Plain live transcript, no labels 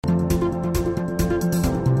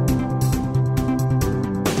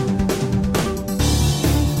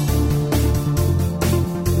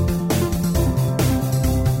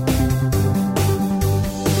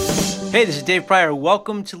Hey, this is Dave Pryor.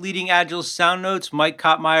 Welcome to Leading Agile Sound Notes. Mike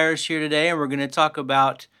Kottmeyer is here today, and we're going to talk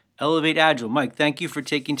about Elevate Agile. Mike, thank you for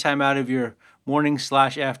taking time out of your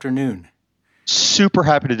morning/afternoon. Super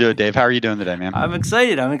happy to do it, Dave. How are you doing today, man? I'm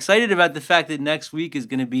excited. I'm excited about the fact that next week is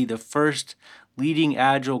going to be the first Leading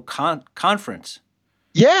Agile conference.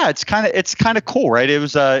 Yeah, it's kind of cool, right? It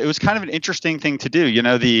was kind of an interesting thing to do.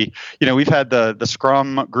 We've had the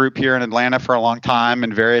Scrum group here in Atlanta for a long time,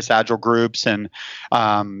 and various Agile groups, and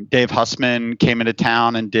Dave Hussman came into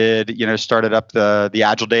town and started up the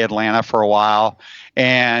Agile Day Atlanta for a while.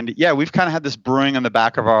 And yeah, we've kind of had this brewing in the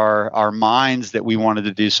back of our minds that we wanted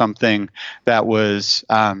to do something that was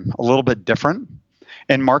a little bit different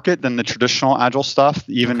in market than the traditional Agile stuff,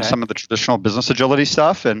 even some of the traditional business agility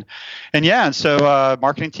stuff. And so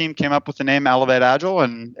marketing team came up with the name Elevate Agile,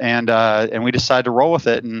 and we decided to roll with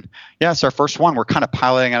it. And yeah, it's our first one. We're kind of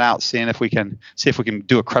piloting it out, seeing if we can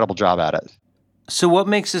do a credible job at it. So what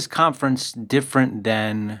makes this conference different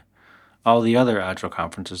than all the other Agile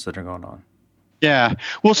conferences that are going on? Yeah.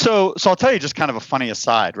 Well, so I'll tell you just kind of a funny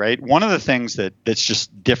aside, right? One of the things that's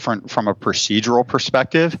just different from a procedural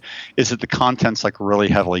perspective is that the content's like really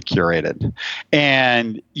heavily curated.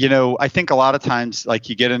 And, I think a lot of times, like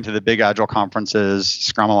you get into the big Agile conferences,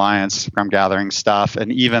 Scrum Alliance, Scrum Gathering stuff,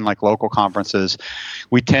 and even like local conferences,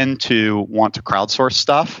 we tend to want to crowdsource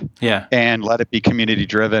stuff and let it be community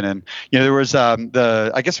driven. And, there was it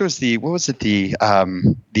was the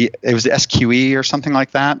SQE or something like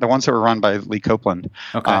that, the ones that were run by Lee Copeland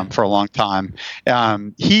for a long time.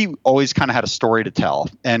 He always kind of had a story to tell.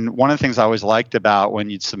 And one of the things I always liked about when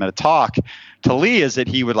you'd submit a talk to Lee is that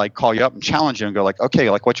he would like call you up and challenge you and go like,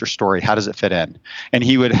 okay, like what's your story? How does it fit in? And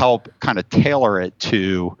he would help kind of tailor it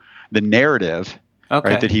to the narrative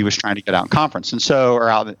right, that he was trying to get out in conference, and so or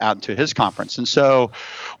out into his conference. And so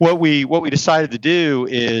what we decided to do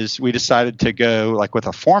is we decided to go like with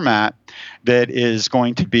a format that is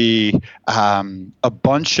going to be a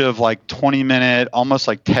bunch of like 20-minute, almost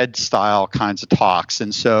like TED style kinds of talks.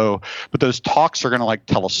 And so, but those talks are going to like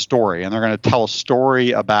tell a story, and they're going to tell a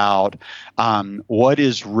story about what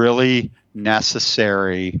is really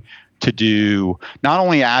necessary to do not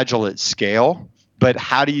only Agile at scale, but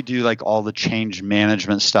how do you do like all the change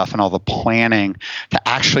management stuff and all the planning to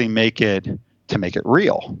actually make it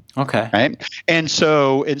real? Okay. Right. And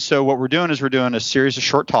so what we're doing is we're doing a series of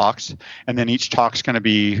short talks, and then each talk's going to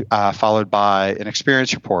be followed by an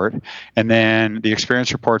experience report, and then the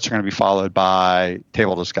experience reports are going to be followed by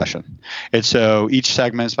table discussion. And so each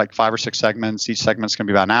segment is like 5 or 6 segments. Each segment's going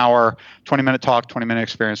to be about an hour, 20-minute talk, 20-minute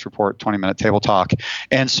experience report, 20-minute table talk.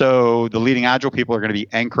 And so the leading Agile people are going to be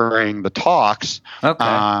anchoring the talks. Okay.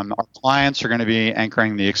 Our clients are going to be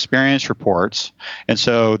anchoring the experience reports. And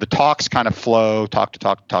so the talks kind of flow talk to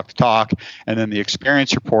talk, and then the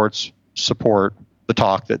experience reports support the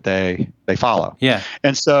talk that they follow. Yeah.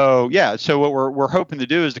 And so what we're hoping to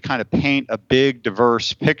do is to kind of paint a big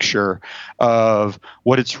diverse picture of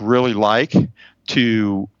what it's really like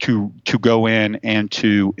to go in and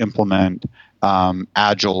to implement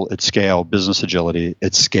Agile at scale, business agility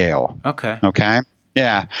at scale. Okay.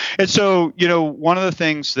 Yeah. And so, one of the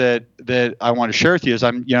things that I want to share with you is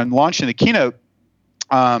I'm launching the keynote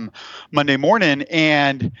Monday morning,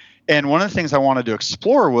 and one of the things I wanted to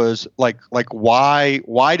explore was like why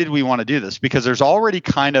did we want to do this? Because there's already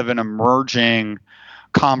kind of an emerging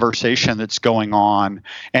conversation that's going on,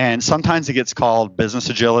 and sometimes it gets called business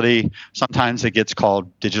agility, sometimes it gets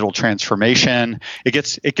called digital transformation, it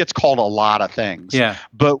gets called a lot of things. Yeah.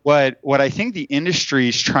 But what I think the industry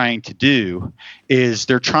is trying to do is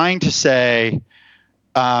they're trying to say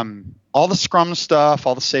all the Scrum stuff,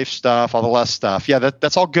 all the safe stuff, all the less stuff, yeah,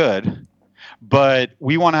 that's all good, but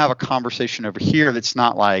we want to have a conversation over here that's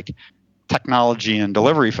not like technology and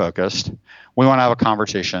delivery focused. We want to have a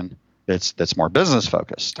conversation that's more business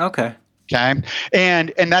focused. Okay.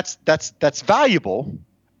 And that's valuable,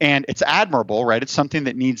 and it's admirable, right? It's something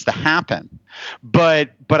that needs to happen. But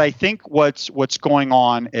I think what's going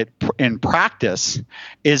on in practice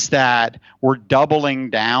is that we're doubling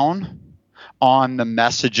down on the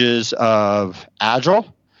messages of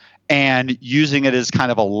Agile and using it as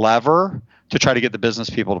kind of a lever to try to get the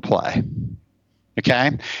business people to play.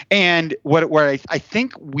 Okay. And where I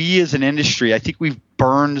think we as an industry, I think we've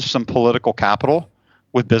burned some political capital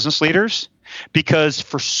with business leaders, because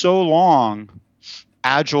for so long,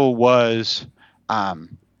 Agile was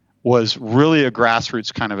really a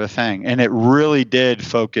grassroots kind of a thing. And it really did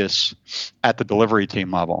focus at the delivery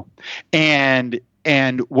team level. And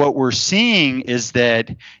And what we're seeing is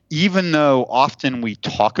that even though often we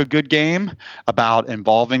talk a good game about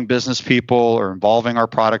involving business people or involving our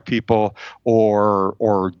product people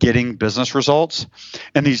or getting business results,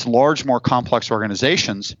 in these large, more complex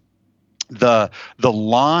organizations, the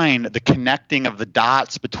connecting of the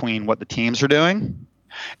dots between what the teams are doing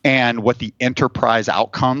and what the enterprise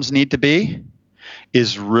outcomes need to be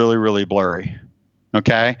is really, really blurry.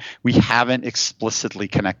 Okay. We haven't explicitly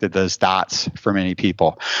connected those dots for many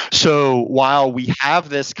people. So while we have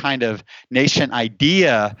this kind of nascent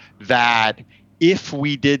idea that if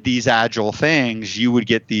we did these agile things, you would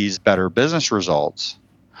get these better business results.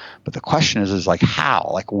 But the question is like how?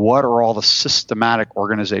 Like what are all the systematic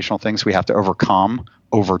organizational things we have to overcome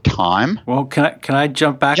over time? Well, can I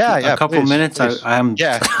jump back a couple minutes? Please. I'm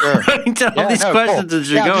sure. writing down all these questions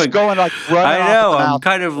as you're going. Just going like I know. I'm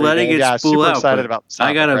kind of letting it spool out. Excited about the topic,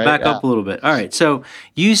 I got to back up a little bit. All right. So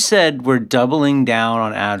you said we're doubling down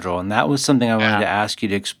on Agile, and that was something I wanted to ask you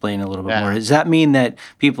to explain a little bit more. Does that mean that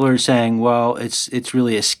people are saying, well, it's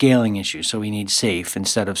really a scaling issue, so we need SAFe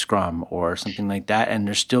instead of Scrum or something like that, and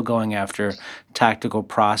they're still going after tactical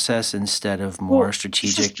process instead of more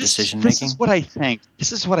strategic decision making?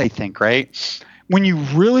 This is what I think, right? When you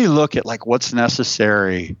really look at like what's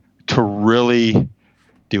necessary to really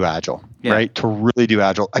do Agile, right? To really do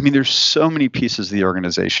Agile. I mean, there's so many pieces of the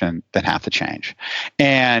organization that have to change.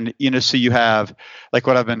 And, so you have like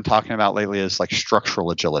what I've been talking about lately is like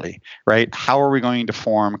structural agility, right? How are we going to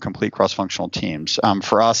form complete cross-functional teams?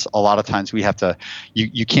 For us, a lot of times we have to,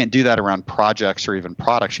 you can't do that around projects or even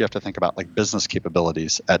products. You have to think about like business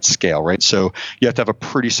capabilities at scale, right? So you have to have a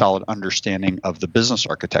pretty solid understanding of the business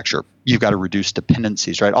architecture. You've got to reduce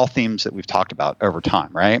dependencies, right? All themes that we've talked about over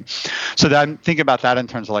time, right? So then think about that in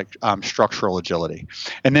terms of like structural agility.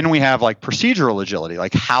 And then we have like procedural agility,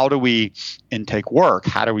 like how do we intake work?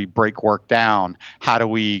 How do we break work down? How do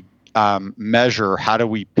we measure? How do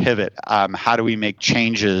we pivot? How do we make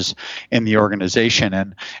changes in the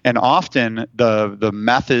organization? And often the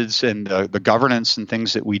methods and the governance and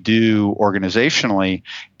things that we do organizationally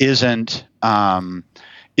isn't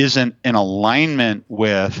in alignment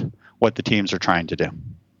with what the teams are trying to do.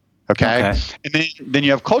 Okay. And then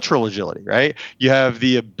you have cultural agility, right? You have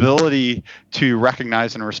the ability to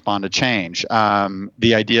recognize and respond to change.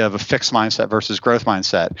 The idea of a fixed mindset versus growth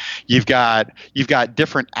mindset. You've got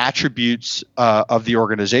different attributes of the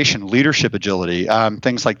organization, leadership agility,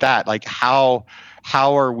 things like that. Like how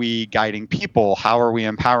are we guiding people? How are we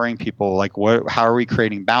empowering people? Like how are we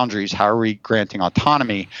creating boundaries? How are we granting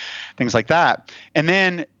autonomy? Things like that. And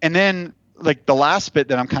then like the last bit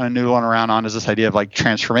that I'm kind of noodling around on is this idea of like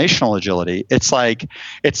transformational agility. It's like,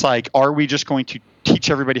 are we just going to teach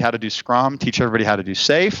everybody how to do Scrum, teach everybody how to do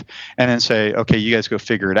SAFe, and then say, okay, you guys go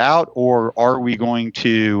figure it out? Or are we going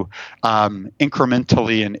to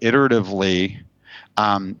incrementally and iteratively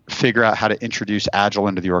figure out how to introduce Agile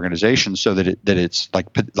into the organization so that it's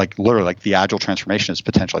like literally like the Agile transformation is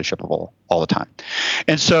potentially shippable all the time?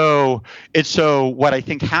 And so what I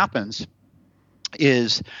think happens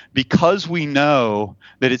is because we know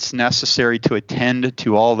that it's necessary to attend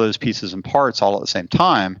to all those pieces and parts all at the same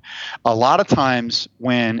time, a lot of times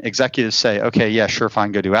when executives say, okay, yeah, sure,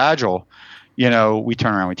 fine, go do Agile, we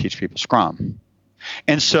turn around, we teach people Scrum.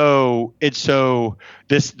 And so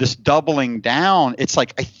this doubling down, it's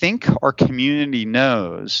like I think our community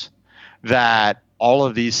knows that all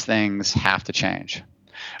of these things have to change.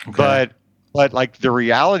 Okay. But like the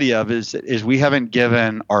reality of is we haven't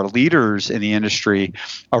given our leaders in the industry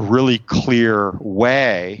a really clear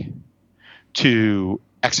way to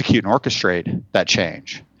execute and orchestrate that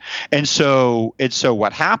change. And so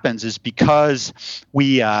what happens is because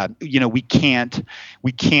we can't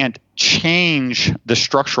change the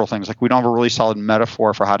structural things. Like we don't have a really solid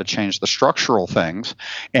metaphor for how to change the structural things.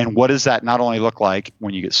 And what does that not only look like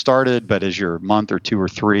when you get started, but as you're a month or two or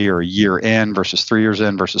three or a year in versus 3 years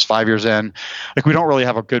in versus 5 years in? Like we don't really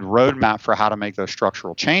have a good roadmap for how to make those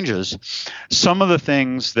structural changes. Some of the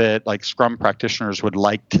things that like Scrum practitioners would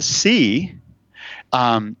like to see,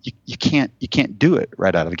 you can't do it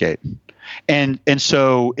right out of the gate. And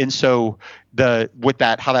so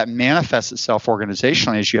how that manifests itself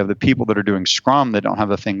organizationally is you have the people that are doing Scrum that don't have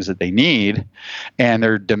the things that they need, and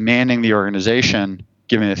they're demanding the organization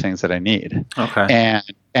give me the things that I need. Okay.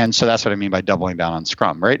 And so that's what I mean by doubling down on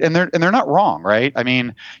Scrum, right? And they're not wrong, right? I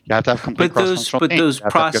mean, you have to have complete cross-functional teams. But those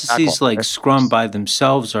processes like Scrum by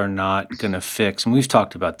themselves are not going to fix, and we've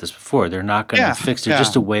talked about this before, they're not going to fix, they're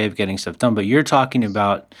just a way of getting stuff done. But you're talking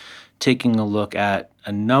about taking a look at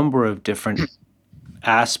a number of different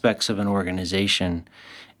aspects of an organization,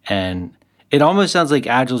 and it almost sounds like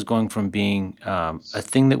Agile is going from being a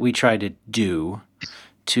thing that we try to do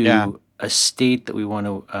to a state that we want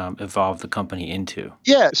to evolve the company into?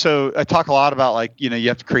 Yeah. So I talk a lot about like, you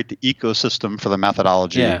have to create the ecosystem for the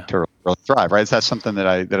methodology to really thrive, right? So that's something that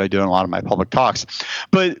I do in a lot of my public talks.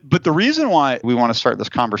 But the reason why we want to start this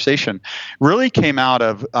conversation really came out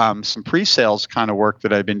of some pre-sales kind of work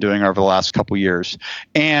that I've been doing over the last couple of years.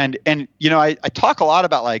 And I talk a lot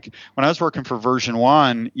about like when I was working for Version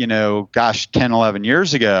 1, 10, 11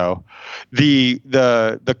 years ago,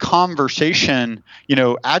 the conversation,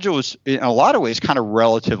 Agile was in a lot of ways kind of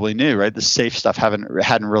relatively new, right? The safe stuff hadn't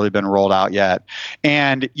really been rolled out yet.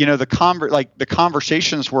 And the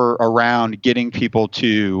conversations were around getting people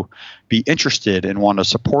to be interested and want to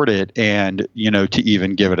support it and to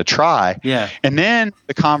even give it a try. Yeah. And then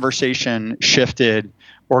the conversation shifted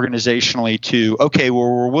organizationally to, okay,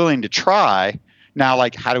 well, we're willing to try. Now,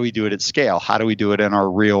 like, how do we do it at scale? How do we do it in our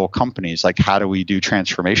real companies? Like, how do we do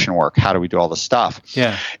transformation work? How do we do all this stuff?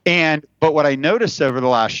 Yeah. But what I noticed over the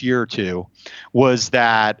last year or two was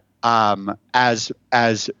that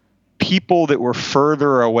as people that were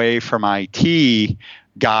further away from IT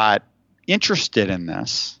got interested in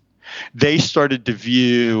this, they started to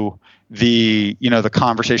view the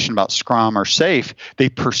conversation about Scrum or SAFe. They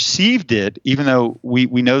perceived it, even though we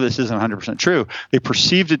know this isn't 100% true, they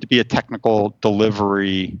perceived it to be a technical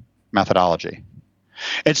delivery methodology.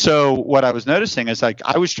 And so what I was noticing is like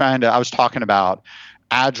I was talking about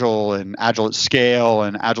Agile and Agile at scale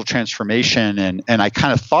and Agile transformation, and I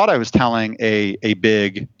kind of thought I was telling a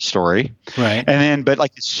big story. Right. But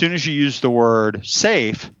like as soon as you use the word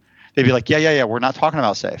SAFe, they'd be like, yeah, we're not talking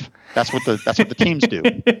about SAFe. That's what the teams do.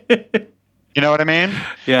 You know what I mean?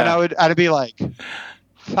 Yeah. And I'd be like,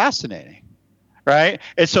 fascinating, right?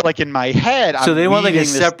 And so like in my head, so they want like a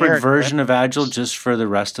separate version of Agile just for the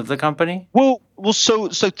rest of the company? Well, so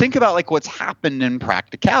think about like what's happened in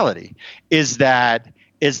practicality is that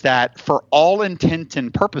for all intent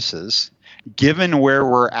and purposes, given where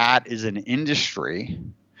we're at as an industry,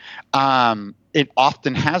 it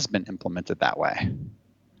often has been implemented that way.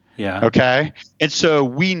 Yeah. Okay. And so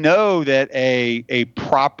we know that a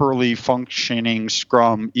properly functioning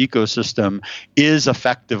Scrum ecosystem is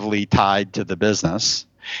effectively tied to the business,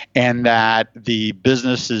 and that the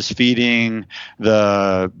business is feeding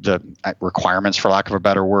the requirements, for lack of a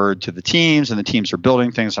better word, to the teams, and the teams are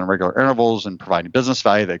building things on regular intervals and providing business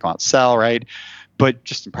value. They go out and sell, right? But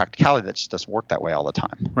just in practicality, that just doesn't work that way all the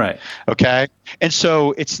time. Right. Okay. And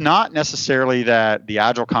so it's not necessarily that the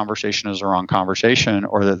Agile conversation is the wrong conversation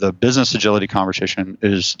or that the business agility conversation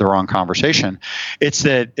is the wrong conversation. It's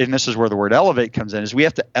that, and this is where the word elevate comes in, is we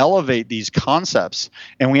have to elevate these concepts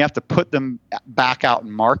and we have to put them back out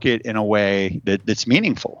in market in a way that's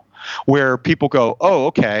meaningful. Where people go, oh,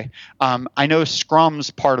 okay, I know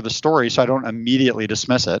Scrum's part of the story, so I don't immediately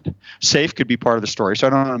dismiss it. SAFe could be part of the story, so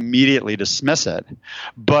I don't immediately dismiss it.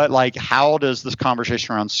 But like, how does this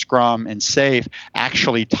conversation around Scrum and SAFe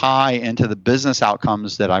actually tie into the business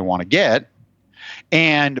outcomes that I want to get?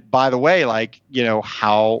 And by the way, like,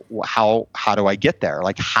 how do I get there?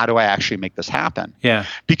 Like, how do I actually make this happen? Yeah.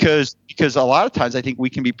 Because a lot of times I think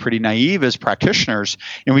we can be pretty naive as practitioners,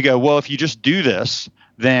 and we go, well, if you just do this,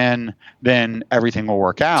 then everything will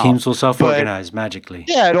work out. Teams will self-organize magically.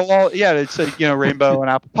 Yeah, it's a rainbow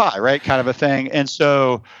and apple pie, right? Kind of a thing. And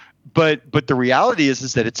so, but the reality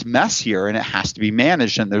is that it's messier and it has to be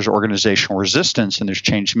managed, and there's organizational resistance and there's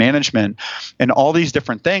change management and all these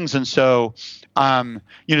different things. And so,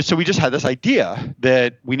 so we just had this idea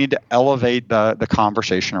that we need to elevate the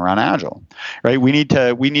conversation around Agile, right? We need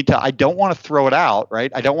to, I don't want to throw it out,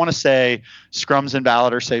 right? I don't want to say Scrum's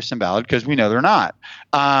invalid or SAFe's invalid because we know they're not.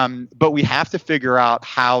 But we have to figure out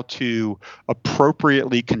how to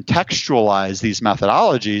appropriately contextualize these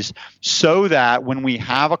methodologies so that when we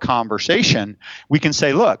have a conversation, we can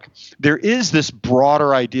say, look, there is this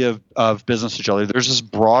broader idea of business agility. There's this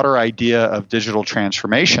broader idea of digital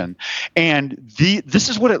transformation. And this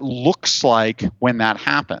is what it looks like when that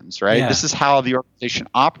happens, right? Yeah. This is how the organization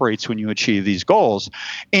operates when you achieve these goals.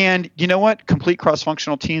 And you know what? Complete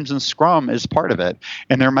cross-functional teams and Scrum is part of it.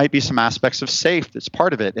 And there might be some aspects of SAFe that's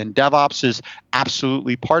part of it. And DevOps is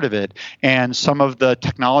absolutely part of it. And some of the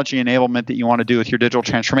technology enablement that you want to do with your digital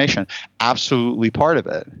transformation, absolutely part of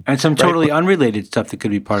it. And some totally unrelated stuff that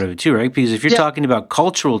could be part of it too, right? Because if you're talking about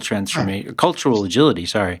cultural transformation, cultural agility,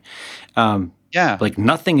 like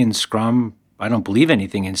nothing in Scrum, I don't believe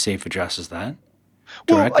anything in SAFe addresses that.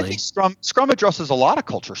 Well, I directly. think Scrum addresses a lot of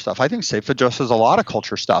culture stuff. I think SAFe addresses a lot of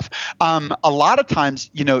culture stuff. A lot of times,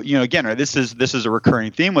 again, right, this is a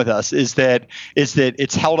recurring theme with us is that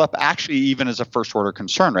it's held up actually even as a first order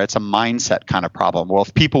concern, right? It's a mindset kind of problem. Well,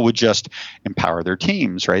 if people would just empower their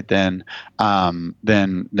teams, right, then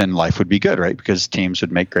life would be good, right? Because teams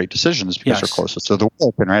would make great decisions because they're closest to the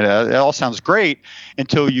work, and right, it all sounds great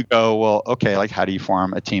until you go, well, okay, like how do you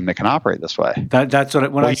form a team that can operate this way? That's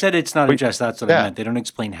what when I said it's not addressed. That's what I meant. They don't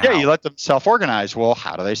explain how. Yeah, you let them self-organize. Well,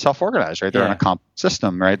 how do they self-organize? Right, they're in a complex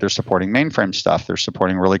system. Right, they're supporting mainframe stuff. They're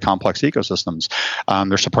supporting really complex ecosystems.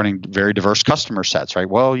 They're supporting very diverse customer sets. Right.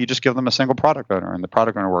 Well, you just give them a single product owner, and the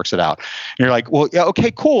product owner works it out. And you're like, well, yeah,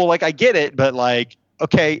 okay, cool. Like I get it, but like,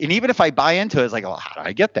 okay, and even if I buy into it, it's like, well, how do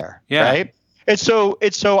I get there? Yeah. Right. And so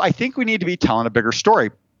I think we need to be telling a bigger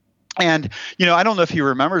story. And, I don't know if he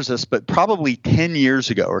remembers this, but probably 10 years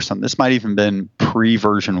ago or something, this might even been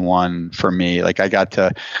pre-version 1 for me. Like I got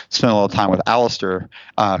to spend a little time with Alistair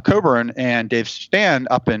Coburn and Dave Span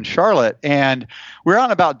up in Charlotte, and we were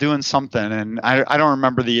on about doing something. And I don't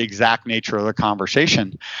remember the exact nature of the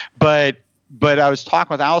conversation, but I was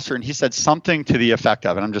talking with Alistair, and he said something to the effect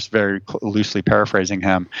of, and I'm just very loosely paraphrasing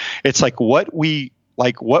him. It's like what we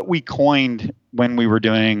coined when we were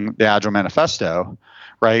doing the Agile Manifesto.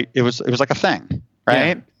 Right. It was like a thing.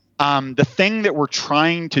 Right. Yeah. The thing that we're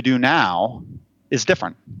trying to do now is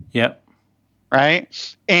different. Yep.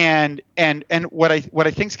 Right. And what I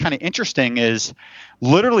think is kind of interesting is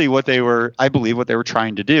literally I believe what they were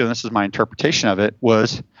trying to do, and this is my interpretation of it,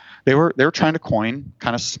 was they were trying to coin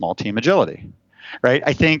kind of small team agility. Right.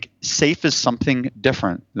 I think SAFe is something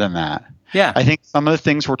different than that. Yeah. I think some of the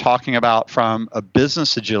things we're talking about from a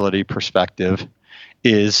business agility perspective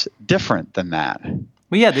is different than that.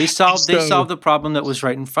 Well, yeah, they solved the problem that was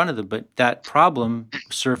right in front of them, but that problem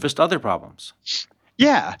surfaced other problems.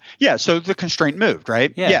 Yeah. So the constraint moved,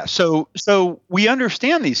 right? Yeah. So we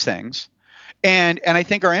understand these things, and I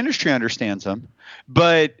think our industry understands them,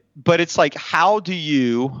 but it's like, how do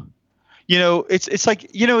you? It's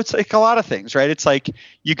like a lot of things, right? It's like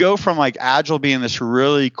you go from like Agile being this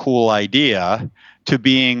really cool idea to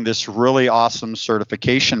being this really awesome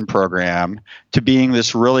certification program, to being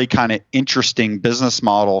this really kind of interesting business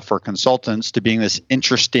model for consultants, to being this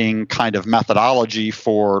interesting kind of methodology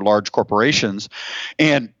for large corporations.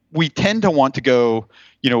 And we tend to want to go,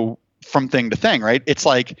 from thing to thing, right? It's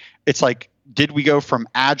like, did we go from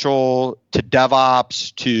Agile to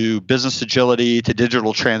DevOps to business agility to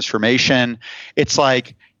digital transformation? It's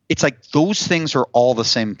like those things are all the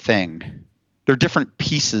same thing. They're different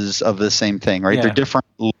pieces of the same thing, right? Yeah. They're different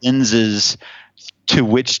lenses to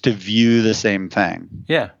which to view the same thing.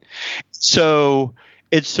 Yeah. So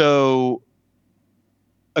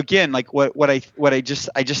again, like what I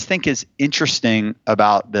just think is interesting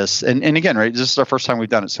about this, and again, right, this is our first time we've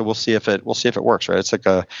done it, so we'll see if it works, right? It's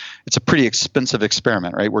a pretty expensive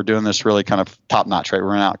experiment, right? We're doing this really kind of top notch, right? We're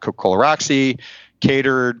running out Coca-Cola Roxy,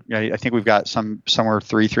 catered. I think we've got somewhere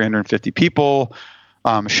 350 people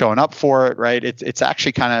showing up for it, right? It's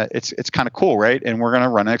actually kind of cool, right? And we're going to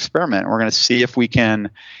run an experiment. We're going to see if we can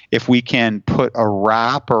put a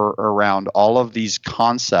wrapper around all of these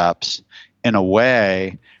concepts in a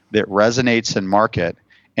way that resonates in market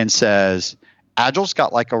and says Agile's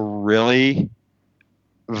got like a really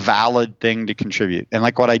valid thing to contribute. And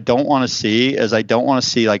like what I don't want to see is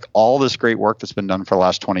like all this great work that's been done for the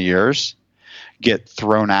last 20 years get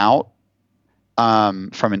thrown out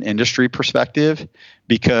from an industry perspective,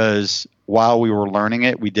 because while we were learning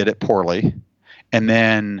it, we did it poorly. And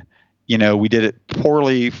then, we did it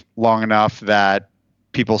poorly long enough that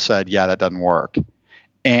people said, yeah, that doesn't work.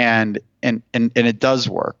 And it does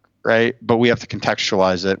work, right? But we have to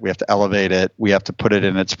contextualize it. We have to elevate it. We have to put it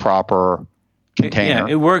in its proper container.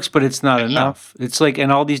 Yeah, it works, but it's not enough. It's like,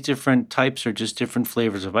 and all these different types are just different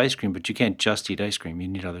flavors of ice cream, but you can't just eat ice cream. You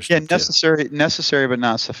need other stuff too. Necessary, but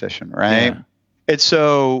not sufficient, right? Yeah. It's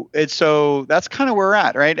so that's kind of where we're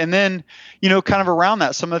at, right? And then, kind of around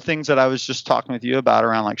that, some of the things that I was just talking with you about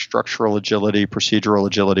around like structural agility, procedural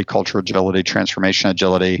agility, cultural agility, transformation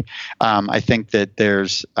agility. I think that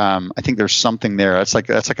there's something there. That's like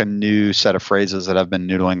a new set of phrases that I've been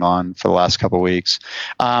noodling on for the last couple of weeks.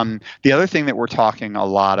 The other thing that we're talking a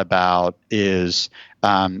lot about is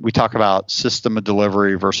we talk about system of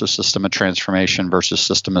delivery versus system of transformation versus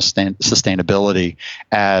system of sustainability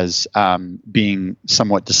as being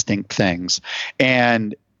somewhat distinct things.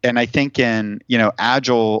 And I think in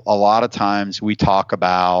Agile, a lot of times we talk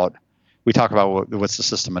about what's the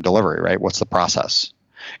system of delivery, right? What's the process?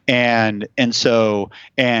 And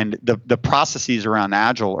the processes around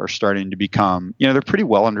Agile are starting to become, they're pretty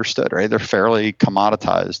well understood, right? They're fairly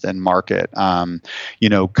commoditized in market.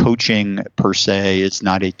 Coaching per se is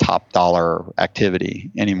not a top dollar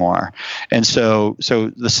activity anymore. And so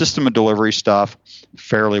the system of delivery stuff,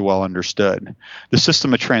 fairly well understood. The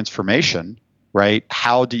system of transformation, right?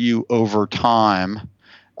 How do you over time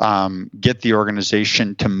get the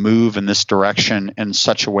organization to move in this direction in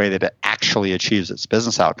such a way that it actually achieves its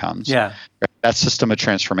business outcomes? Yeah. That system of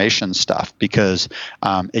transformation stuff, because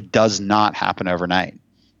it does not happen overnight,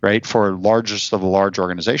 right? For largest of the large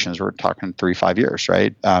organizations, we're talking 3-5 years,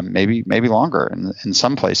 right? Maybe longer in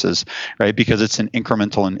some places, right? Because it's an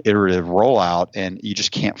incremental and iterative rollout, and you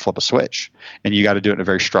just can't flip a switch, and you got to do it in a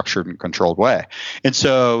very structured and controlled way. And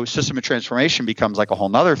so system of transformation becomes like a whole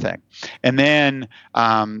nother thing. And then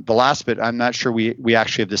the last bit, I'm not sure we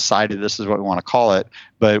actually have decided this is what we want to call it,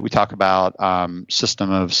 but we talk about system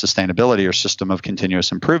of sustainability or system of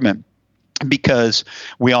continuous improvement. Because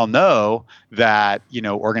we all know that,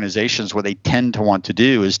 organizations, what they tend to want to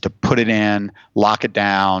do is to put it in, lock it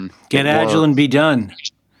down, get agile and be done.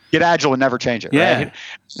 Get agile and never change it. Yeah,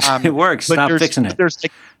 right? It works. Stop fixing it.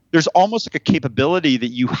 There's almost like a capability that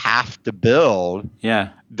you have to build.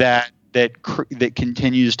 Yeah. That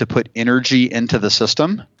continues to put energy into the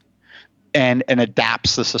system, and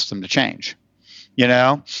adapts the system to change.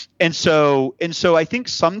 And so I think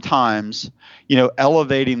sometimes,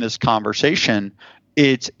 elevating this conversation,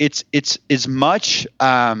 it's as much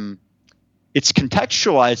it's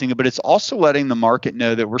contextualizing it, but it's also letting the market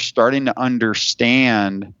know that we're starting to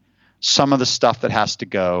understand some of the stuff that has to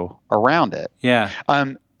go around it. Yeah.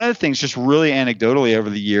 One of the things, just really anecdotally over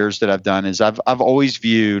the years that I've done, is I've always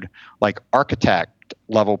viewed like architect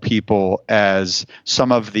level people as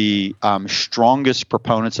some of the strongest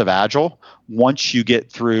proponents of Agile once you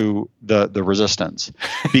get through the resistance,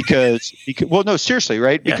 because well, no, seriously,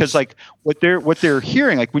 right? Yes. Because like what they're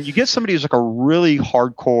hearing, like when you get somebody who's like a really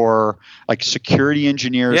hardcore, like security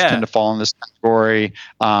engineers tend to fall in this category,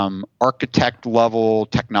 architect level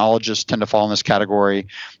technologists tend to fall in this category.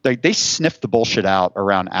 Like they sniff the bullshit out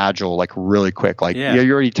around Agile like really quick. Like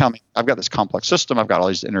you already tell me I've got this complex system, I've got all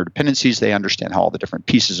these interdependencies. They understand how all the different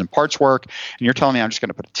pieces and parts work, and you're telling me I'm just going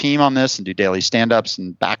to put a team on this and do daily stand-ups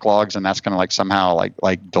and backlogs, and that's going to like somehow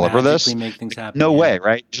like deliver this? Make things happen. No way,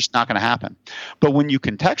 right? Just not going to happen. But when you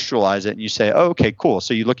contextualize it and you say, oh, okay, cool.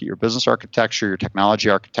 So you look at your business architecture, your technology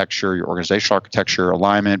architecture, your organizational architecture,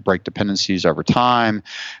 alignment, break dependencies over time,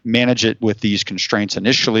 manage it with these constraints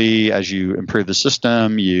initially. As you improve the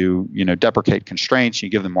system, you deprecate constraints, you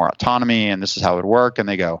give them more autonomy, and this is how it would work. And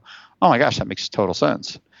they go, oh my gosh, that makes total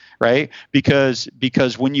sense, right? Because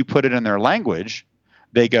when you put it in their language,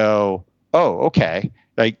 they go, oh, okay.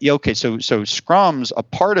 Like, okay, so Scrum's a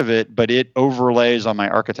part of it, but it overlays on my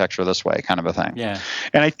architecture this way, kind of a thing. Yeah.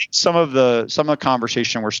 And I think some of the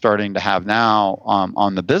conversation we're starting to have now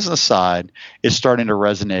on the business side is starting to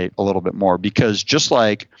resonate a little bit more, because just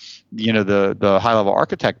like the high level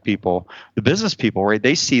architect people, the business people, right?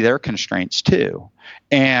 They see their constraints too.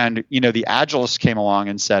 And the Agilists came along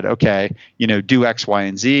and said, okay, do X, Y,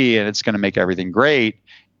 and Z, and it's going to make everything great.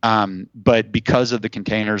 But because of the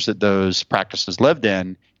containers that those practices lived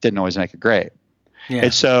in, didn't always make it great. Yeah.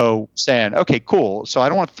 And so saying, okay, cool. So I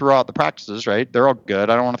don't want to throw out the practices, right? They're all good.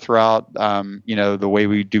 I don't want to throw out, the way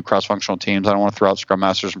we do cross-functional teams. I don't want to throw out Scrum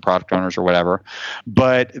Masters and product owners or whatever.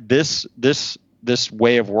 But this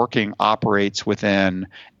way of working operates within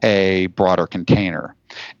a broader container.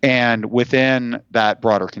 And within that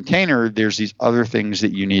broader container, there's these other things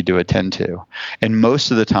that you need to attend to. And most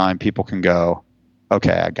of the time people can go,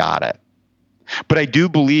 okay, I got it. But I do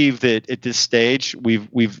believe that at this stage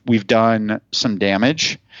we've done some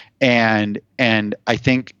damage, and I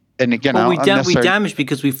think, and again, we damaged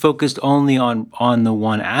because we focused only on the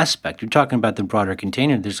one aspect. You're talking about the broader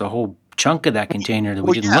container. There's a whole chunk of that container that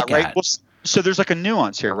we didn't look at. Well, so there's like a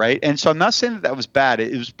nuance here, right? And so I'm not saying that was bad.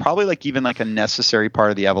 It was probably like even like a necessary part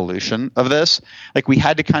of the evolution of this. Like we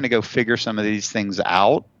had to kind of go figure some of these things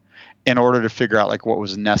out in order to figure out like what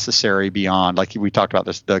was necessary beyond, like we talked about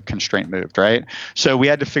this, the constraint moved, right? So we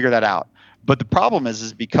had to figure that out. But the problem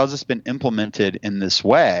is because it's been implemented in this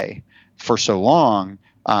way for so long,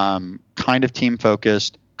 kind of team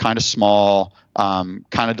focused, kind of small, kind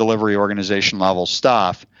of delivery organization level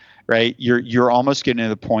stuff, right? You're almost getting to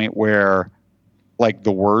the point where like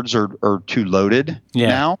the words are too loaded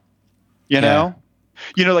now, you know?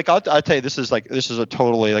 Like I'll tell you, this is a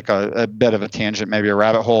totally like a bit of a tangent, maybe a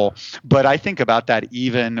rabbit hole, but I think about that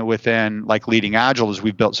even within like Leading Agile as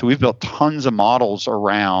we've built tons of models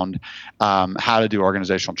around how to do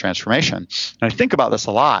organizational transformation. And I think about this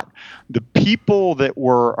a lot. The people that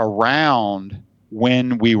were around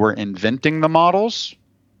when we were inventing the models,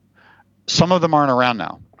 some of them aren't around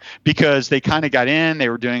now. Because they kind of got in, they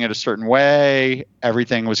were doing it a certain way,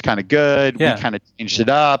 everything was kind of good, we kind of changed it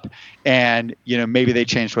up, and maybe they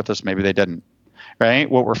changed with us, maybe they didn't, right?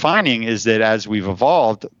 What we're finding is that as we've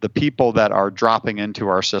evolved, the people that are dropping into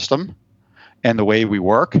our system and the way we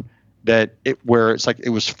work, where it's like it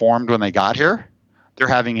was formed when they got here, they're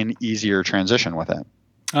having an easier transition with it.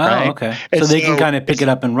 Oh, right? Okay. So they can kind of pick it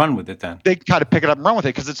up and run with it then. They kind of pick it up and run with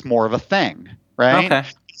it because it's more of a thing, right? Okay.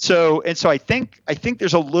 So I think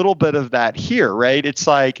there's a little bit of that here, right? It's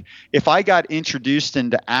like if I got introduced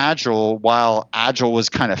into Agile while Agile was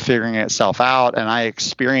kind of figuring itself out, and I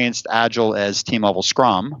experienced Agile as team level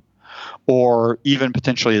Scrum, or even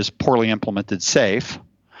potentially as poorly implemented SAFe,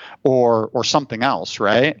 or something else,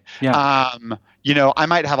 right? Yeah. I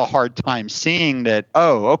might have a hard time seeing that,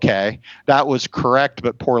 oh, okay, that was correct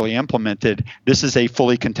but poorly implemented. This is a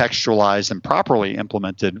fully contextualized and properly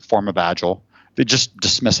implemented form of Agile. They just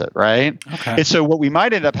dismiss it, right? Okay. And so what we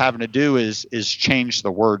might end up having to do is change the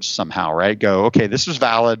words somehow, right? Go, okay, this was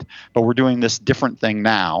valid, but we're doing this different thing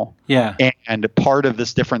now. Yeah. And part of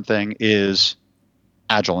this different thing is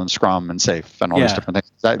Agile and Scrum and SAFe and all these different things.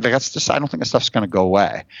 I don't think that stuff's going to go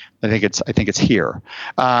away. I think it's here.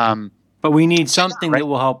 But we need something that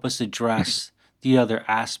will help us address the other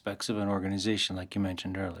aspects of an organization, like you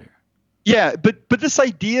mentioned earlier. Yeah, but this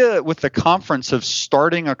idea with the conference of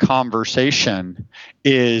starting a conversation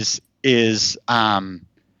is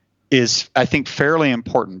I think fairly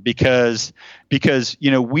important because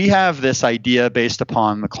we have this idea based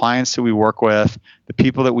upon the clients that we work with, the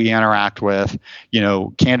people that we interact with,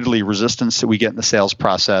 candidly resistance that we get in the sales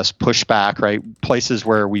process, pushback, right? Places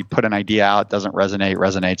where we put an idea out, doesn't resonate,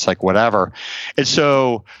 resonates, like whatever. And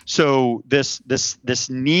so this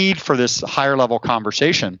need for this higher level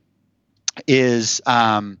conversation is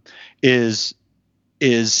a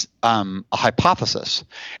hypothesis.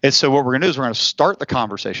 And so what we're going to do is we're going to start the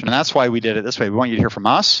conversation, and that's why we did it this way. We want you to hear from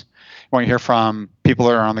us. We want you to hear from people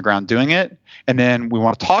that are on the ground doing it, and then we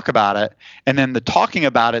want to talk about it. And then the talking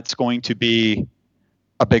about it's going to be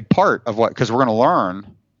a big part of because we're going to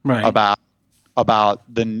learn about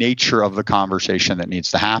the nature of the conversation that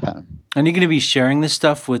needs to happen. And you're going to be sharing this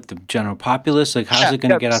stuff with the general populace? Like, how's it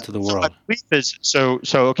going to get out to the world?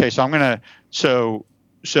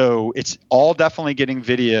 So it's all definitely getting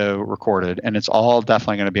video recorded, and it's all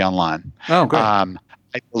definitely going to be online. Oh, great. I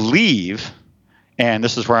believe, and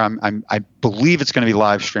this is where I believe it's going to be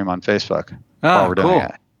live stream on Facebook while we're doing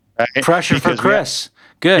it. Right? Pressure for Chris.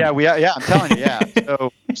 Good. Yeah, I'm telling you, yeah.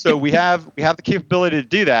 So we have the capability to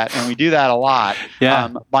do that, and we do that a lot.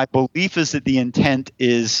 Yeah. My belief is that the intent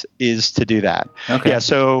is to do that. Okay. Yeah.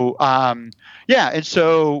 So and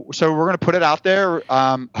so we're going to put it out there.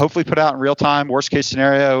 Hopefully, put it out in real time. Worst case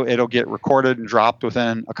scenario, it'll get recorded and dropped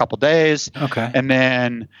within a couple days. Okay. And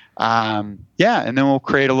then and then we'll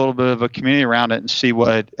create a little bit of a community around it and see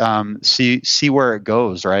what see where it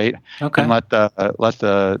goes, right? Okay. And let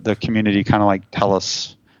the community kind of like tell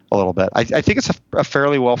us a little bit. I think it's a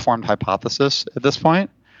fairly well-formed hypothesis at this point.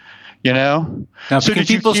 Now, so can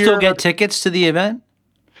people still get tickets to the event?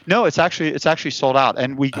 No, it's actually sold out,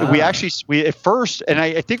 and we at first, and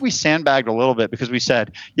I think we sandbagged a little bit because we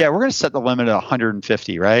said, we're going to set the limit at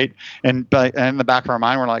 150, right? And in the back of our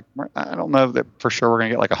mind, we're like, I don't know that for sure we're going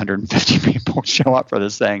to get like 150 people show up for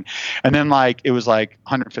this thing, and then it was like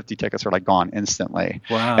 150 tickets are like gone instantly.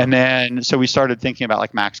 Wow. And then so we started thinking about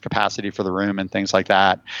like max capacity for the room and things like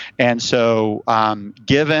that, and so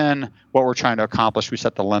given what we're trying to accomplish, we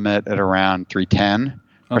set the limit at around 310.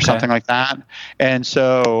 Or something like that. And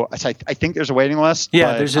so I think there's a waiting list.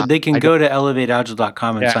 Yeah, they can go to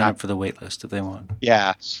elevateagile.com and sign up for the wait list if they want.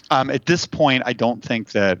 Yeah. At this point, I don't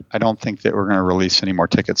think that we're going to release any more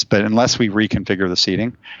tickets, but unless we reconfigure the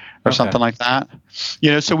seating or something like that.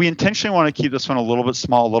 So we intentionally want to keep this one a little bit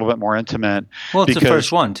small, a little bit more intimate. Well, it's the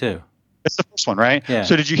first one too. It's the first one, right? Yeah.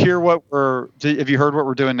 So did you hear have you heard what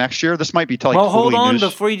we're doing next year? This might be Well, hold on.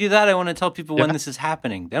 Before you do that, I want to tell people when this is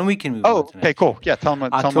happening. Then we can move on to okay, cool. Yeah, tell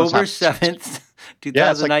them. October 7th,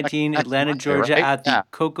 2019, Atlanta, Georgia, at the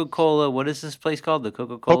Coca-Cola. What is this place called? The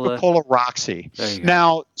Coca-Cola Roxy. There you go.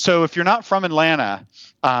 Now, so if you're not from Atlanta,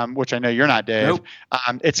 which I know you're not, Dave. Nope.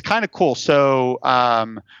 It's kind of cool. So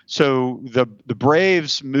the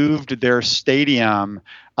Braves moved their stadium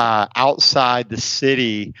outside the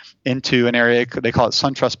city into an area they call it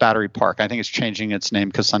SunTrust Battery Park. I think it's changing its name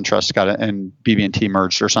because SunTrust got it and BB&T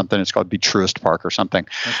merged or something. It's called Truist Park or something.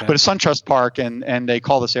 Okay. But it's SunTrust Park, and they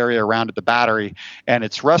call this area around it the Battery, and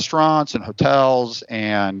it's restaurants and hotels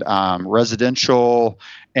and residential,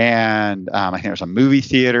 and I think there's a movie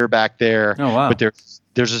theater back there. Oh wow! But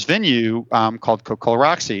there's this venue called Coca-Cola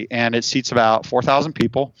Roxy, and it seats about 4,000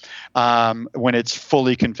 people when it's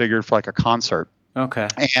fully configured for like a concert. Okay.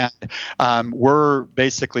 And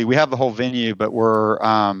we have the whole venue, but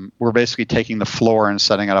we're basically taking the floor and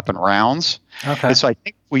setting it up in rounds. Okay. And so I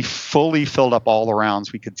think we fully filled up all the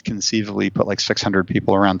rounds. We could conceivably put like 600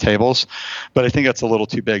 people around tables, but I think that's a little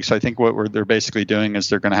too big. So I think what they're basically doing is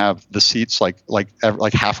they're going to have the seats like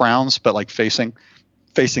half rounds, but like facing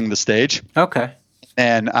the stage. Okay.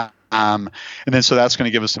 And then so that's going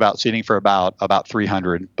to give us about seating for about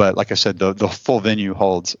 300. But like I said, the full venue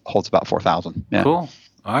holds about 4,000. Yeah. Cool.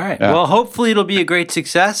 All right. Yeah. Well, hopefully it'll be a great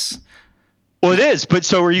success. Well, it is. But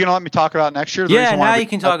so are you going to let me talk about next year? Yeah, now you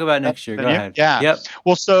can talk about next year. Go ahead. Yeah. Yep.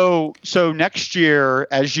 Well, so next year,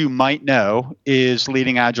 as you might know, is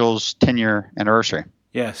Leading Agile's 10-year anniversary.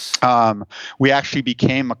 Yes. We actually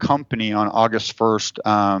became a company on August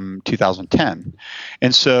 1st, 2010.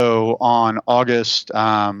 And so on August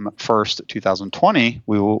 1st, 2020,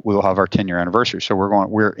 we will have our 10-year anniversary. So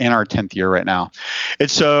we're in our 10th year right now.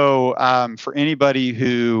 And so for anybody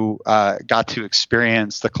who got to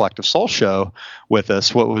experience the Collective Soul show with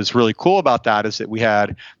us, what was really cool about that is that we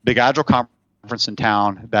had Big Agile Conference in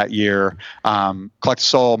town that year. Collective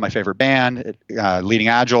Soul, my favorite band, Leading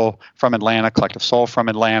Agile from Atlanta, Collective Soul from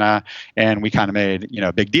Atlanta, and we kind of made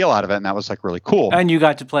a big deal out of it, and that was like really cool. And you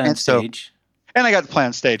got to play on stage. And I got to play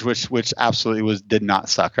on stage, which absolutely did not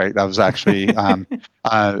suck. Right, that was actually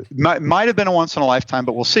might have been a once in a lifetime,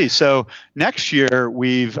 but we'll see. So next year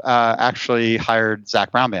we've actually hired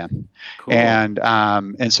Zac Brown Band, cool.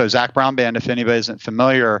 And so Zac Brown Band, if anybody isn't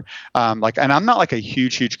familiar, and I'm not like a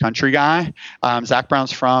huge country guy. Zac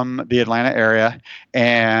Brown's from the Atlanta area,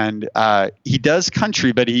 and he does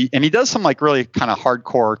country, but he does some like really kind of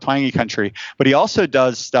hardcore twangy country, but he also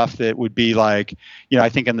does stuff that would be like, I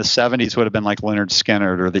think in the 70s would have been like Lynyrd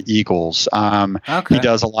Skynyrd or the Eagles. Okay. He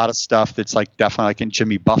does a lot of stuff that's like definitely like in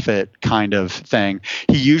Jimmy Buffett kind of thing.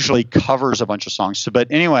 He usually covers a bunch of songs. So, but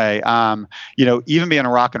anyway, even being a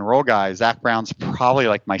rock and roll guy, Zac Brown's probably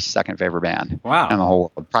like my second favorite band. Wow. In the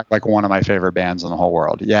whole world. Probably like one of my favorite bands in the whole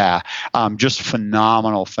world. Yeah. Just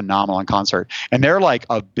phenomenal in concert. And they're like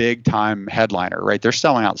a big time headliner, right? They're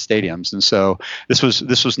selling out stadiums. And so this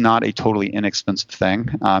was not a totally inexpensive thing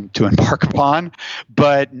to embark upon.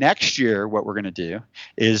 But next year, what we're going to do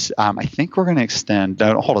is I think we're going to extend.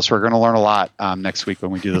 Don't hold us. We're going to learn a lot next week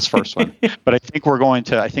when we do this first one. But I think we're going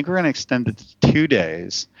to extend it to 2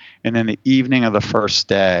 days, and then the evening of the first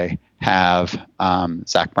day have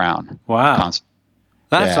Zac Brown. Wow, concert.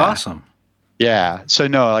 That's awesome. Yeah. So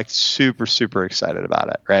no, like super excited about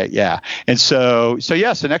it. Right. Yeah. And so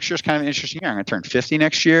next year's kind of an interesting year. I'm going to turn 50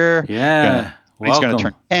 next year. Yeah. He's going to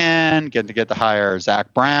turn 10, get to hire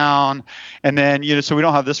Zac Brown. And then, so we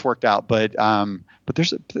don't have this worked out, but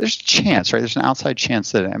there's a chance, right? There's an outside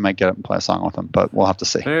chance that I might get up and play a song with him, but we'll have to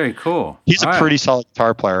see. Very cool. He's a pretty solid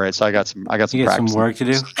guitar player, right? So I got some practice. Some work to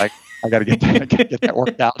do. I got to get that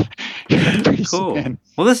worked out. Cool. Soon.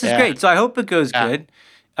 Well, this is great. So I hope it goes good.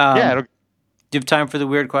 Do you have time for the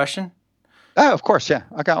weird question? Oh, of course. Yeah.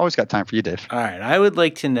 Always got time for you, Dave. All right. I would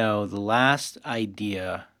like to know the last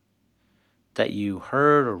idea that you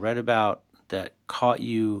heard or read about that caught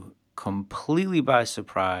you completely by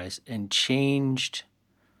surprise and transformed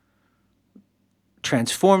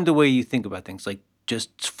the way you think about things, like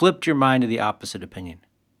just flipped your mind to the opposite opinion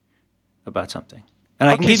about something. And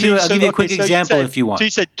I'll give you a quick example if you want. So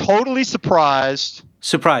you said totally surprised.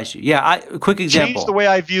 Surprised you. Yeah, a quick example. Changed the way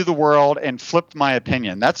I view the world and flipped my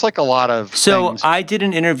opinion. That's like a lot of things. I did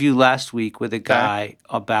an interview last week with a guy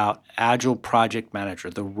about Agile Project Manager,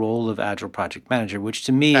 the role of Agile Project Manager, which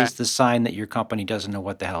to me is the sign that your company doesn't know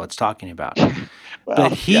what the hell it's talking about.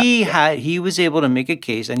 But he was able to make a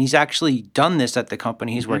case, and he's actually done this at the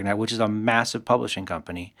company he's working at, which is a massive publishing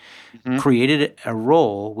company, created a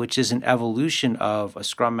role which is an evolution of a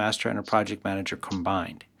Scrum Master and a Project Manager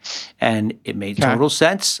combined. And it made total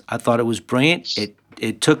sense. I thought it was brilliant.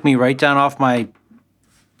 It took me right down off my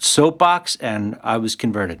soapbox, and I was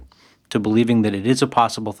converted to believing that it is a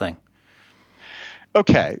possible thing.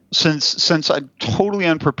 Okay, since I'm totally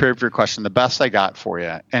unprepared for your question, the best I got for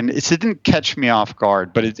you, and it didn't catch me off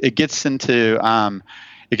guard, but it gets into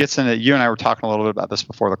it gets into, you and I were talking a little bit about this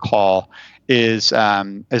before the call, is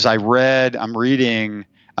I'm reading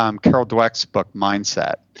Carol Dweck's book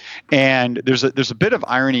Mindset, and there's a bit of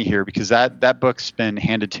irony here because that book's been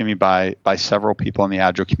handed to me by several people in the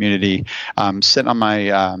Agile community, sitting on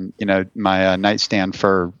my my nightstand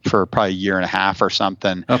for probably a year and a half or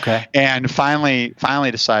something. Okay. And finally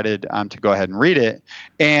decided to go ahead and read it.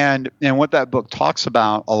 And what that book talks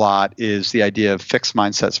about a lot is the idea of fixed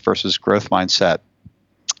mindsets versus growth mindset.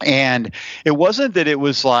 And it wasn't that it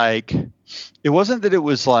was like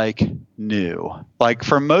new. Like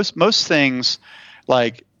for most things,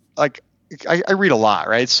 like I read a lot,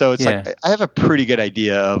 right? So it's like I have a pretty good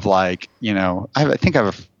idea of I think I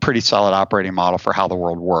have a pretty solid operating model for how the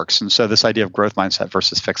world works. And so this idea of growth mindset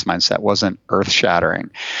versus fixed mindset wasn't earth shattering.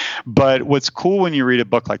 But what's cool when you read a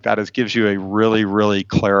book like that is it gives you a really, really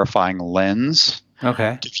clarifying lens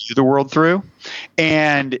to view the world through.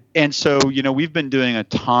 And so, we've been doing a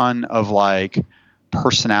ton of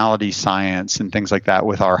personality science and things like that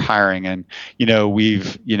with our hiring. And, we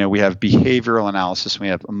have behavioral analysis, and we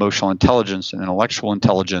have emotional intelligence and intellectual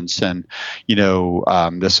intelligence, and,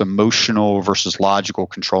 this emotional versus logical,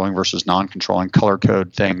 controlling versus non-controlling color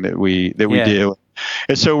code thing that we do.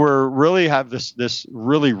 And so we're really have this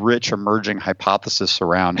really rich emerging hypothesis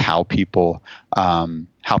around how people are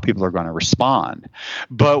going to respond.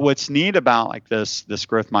 But what's neat about this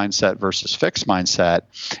growth mindset versus fixed mindset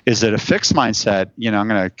is that a fixed mindset, I'm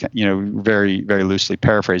going to very, very loosely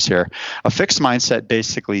paraphrase here. A fixed mindset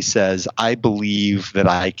basically says, I believe that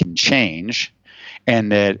I can change,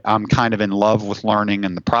 and that I'm kind of in love with learning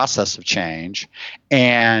and the process of change,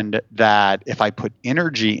 and that if I put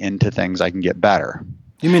energy into things, I can get better.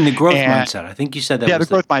 You mean the growth mindset? I think you said that. Yeah, the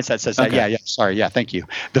growth mindset says that. Yeah. Sorry. Yeah. Thank you.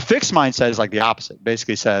 The fixed mindset is like the opposite.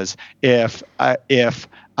 Basically says if I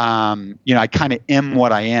kind of am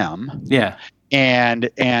what I am. Yeah.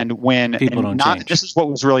 And when people don't change. This is what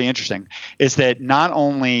was really interesting, is that not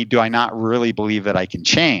only do I not really believe that I can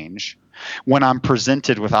change, when I'm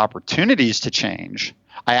presented with opportunities to change,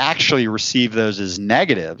 I actually receive those as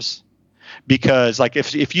negatives. Because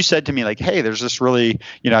if you said to me hey, there's this really,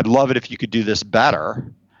 I'd love it if you could do this better.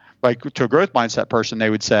 To a growth mindset person,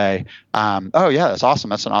 they would say, oh yeah, that's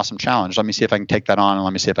awesome. That's an awesome challenge. Let me see if I can take that on, and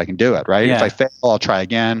let me see if I can do it. Right. Yeah. If I fail, I'll try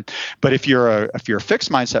again. But if you're a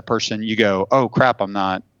fixed mindset person, you go, oh crap, I'm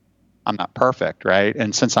not perfect, right?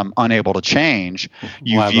 And since I'm unable to change,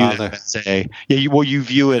 you view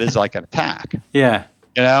it as like an attack. Yeah.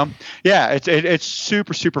 It's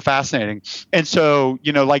super, super fascinating. And so,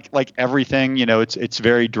 like everything, it's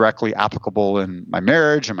very directly applicable in my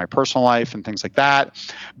marriage and my personal life and things like that.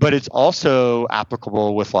 But it's also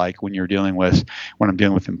applicable with when I'm dealing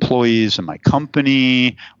with employees in my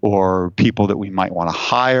company, or people that we might want to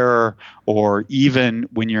hire, or even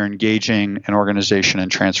when you're engaging an organization in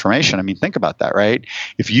transformation. I mean, think about that, right?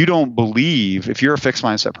 If you're a fixed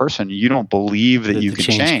mindset person, you don't believe that you can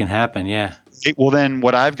change. Change can happen, yeah. Well, then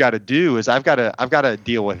what I've got to do is I've got to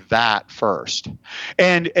deal with that first.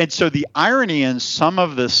 And so the irony in some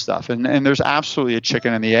of this stuff, and there's absolutely a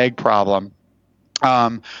chicken and the egg problem.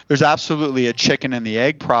 There's absolutely a chicken and the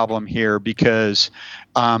egg problem here, because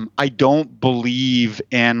I don't believe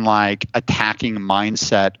in attacking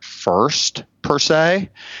mindset first per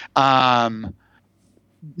se.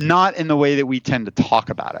 Not in the way that we tend to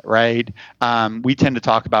talk about it, right? We tend to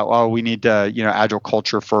talk about, we need to, agile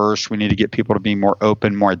culture first. We need to get people to be more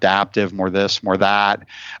open, more adaptive, more this, more that.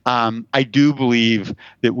 I do believe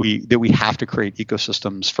that we have to create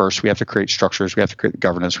ecosystems first. We have to create structures. We have to create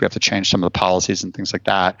governance. We have to change some of the policies and things like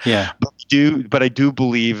that. Yeah. But I do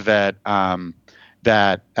believe that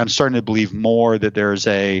that I'm starting to believe more that there's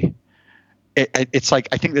it's I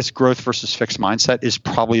think this growth versus fixed mindset is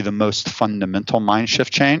probably the most fundamental mind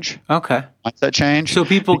shift change. Okay. Mindset change. So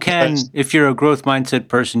people if you're a growth mindset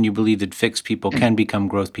person, you believe that fixed people can become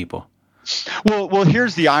growth people. Well,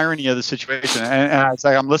 here's the irony of the situation. And it's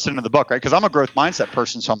I'm listening to the book, right? Because I'm a growth mindset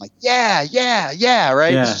person. So I'm like, yeah,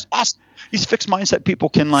 right? Yeah. This is awesome. These fixed mindset people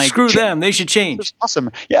can screw them. They should change. This is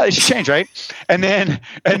awesome. Yeah, they should change, right? And then,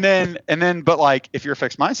 but if you're a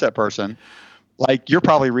fixed mindset person, you're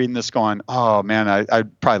probably reading this going, oh man,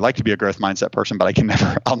 I'd probably like to be a growth mindset person, but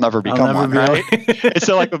I'll never become one, right? And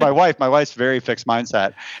so with my wife's very fixed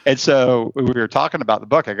mindset. And so we were talking about the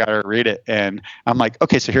book, I got her to read it, and I'm like,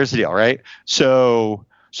 okay, so here's the deal, right? So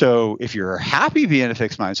if you're happy being a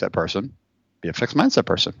fixed mindset person, be a fixed mindset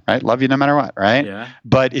person, right? Love you no matter what, right? Yeah.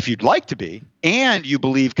 But if you'd like to be, and you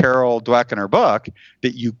believe Carol Dweck in her book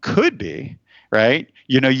that you could be, right?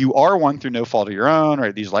 You are one through no fault of your own,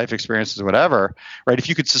 right? These life experiences, whatever, right? If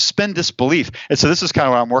you could suspend disbelief, and so this is kind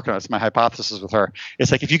of what I'm working on. It's my hypothesis with her.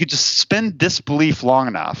 It's like if you could just suspend disbelief long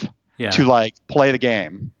enough to like play the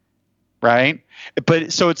game, right?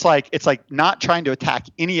 But so it's like not trying to attack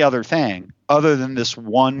any other thing other than this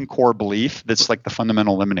one core belief that's like the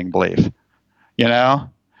fundamental limiting belief,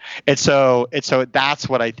 And so that's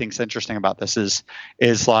what I think is interesting about this is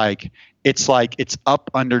like it's up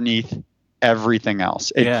underneath everything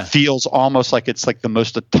else. It feels almost like it's like the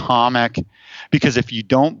most atomic, because if you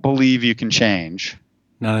don't believe you can change,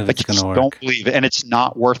 none of it's going to work. Don't believe it, and it's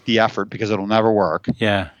not worth the effort because it'll never work.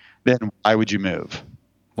 Yeah. Then why would you move?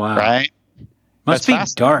 Wow. Right? Must be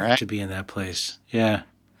dark to be in that place. Yeah.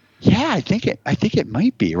 Yeah, I think it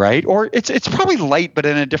might be, right? Or it's probably light, but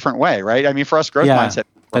in a different way, right? I mean, for us, growth mindset.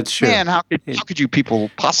 That's true. Man, how could you people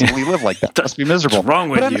possibly live like that? That must be miserable. What's wrong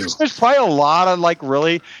with you? There's probably a lot of like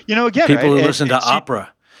really, again, people who listen to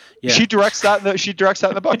opera. Yeah. She directs that. She directs that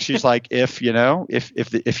in the book. She's like, if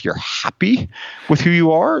you're happy with who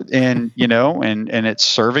you are, and and it's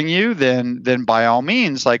serving you, then by all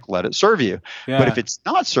means, like let it serve you. Yeah. But if it's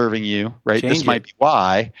not serving you, right, this might be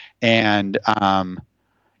why. And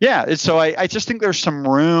so I just think there's some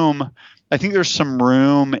room. I think there's some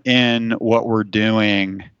room in what we're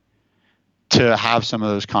doing to have some of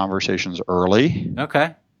those conversations early.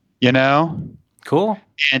 Okay. Cool.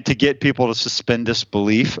 And to get people to suspend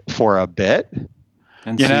disbelief for a bit.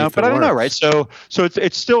 But I don't know, right? So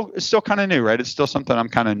it's still kind of new, right? It's still something I'm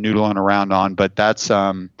kind of noodling around on, but that's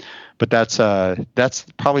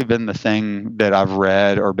probably been the thing that I've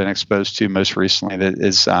read or been exposed to most recently that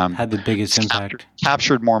is had the biggest impact,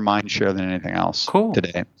 captured more mind share than anything else. Cool.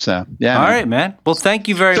 Today. So yeah. All right, man. Well, thank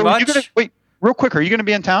you very much. Wait, real quick, are you going to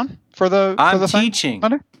be in town for the? I'm teaching.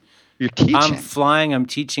 Monday? You're teaching. I'm flying. I'm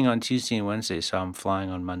teaching on Tuesday and Wednesday, so I'm flying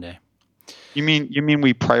on Monday. You mean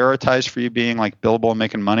we prioritize for you being like billable and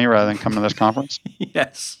making money rather than coming to this conference?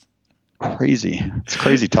 Yes. Crazy. It's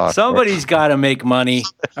crazy talk. Somebody's got to make money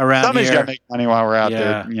around Somebody's got to make money while we're out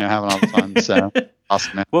there, having all the fun. So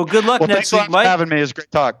awesome, man. Well, good luck next week, Mike. Thanks for having me. It was a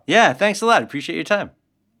great talk. Yeah, thanks a lot. Appreciate your time.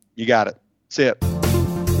 You got it. See ya.